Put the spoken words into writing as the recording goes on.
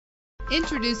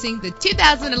Introducing the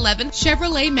 2011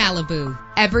 Chevrolet Malibu.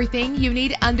 Everything you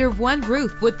need under one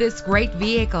roof with this great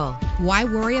vehicle. Why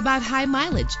worry about high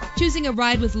mileage? Choosing a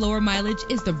ride with lower mileage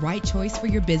is the right choice for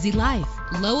your busy life.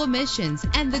 Low emissions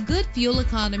and the good fuel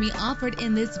economy offered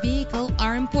in this vehicle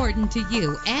are important to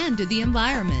you and to the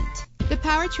environment. The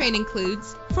powertrain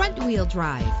includes front-wheel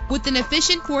drive with an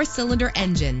efficient 4-cylinder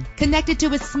engine connected to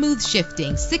a smooth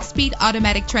shifting 6-speed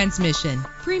automatic transmission.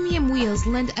 Premium wheels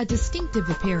lend a distinctive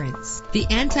appearance. The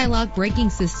anti-lock braking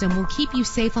system will keep you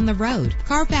safe on the road.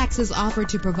 Carfax is offered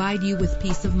to provide you with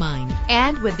peace of mind.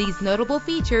 And with these notable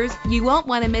features, you won't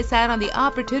want to miss out on the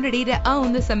opportunity to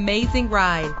own this amazing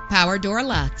ride. Power door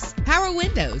locks, power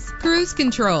windows, cruise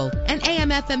control, an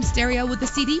AM/FM stereo with a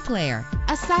CD player,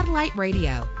 a satellite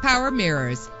radio, power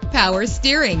mirrors, power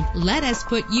steering. Let us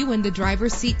put you in the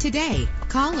driver's seat today.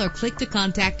 Call or click to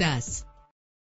contact us.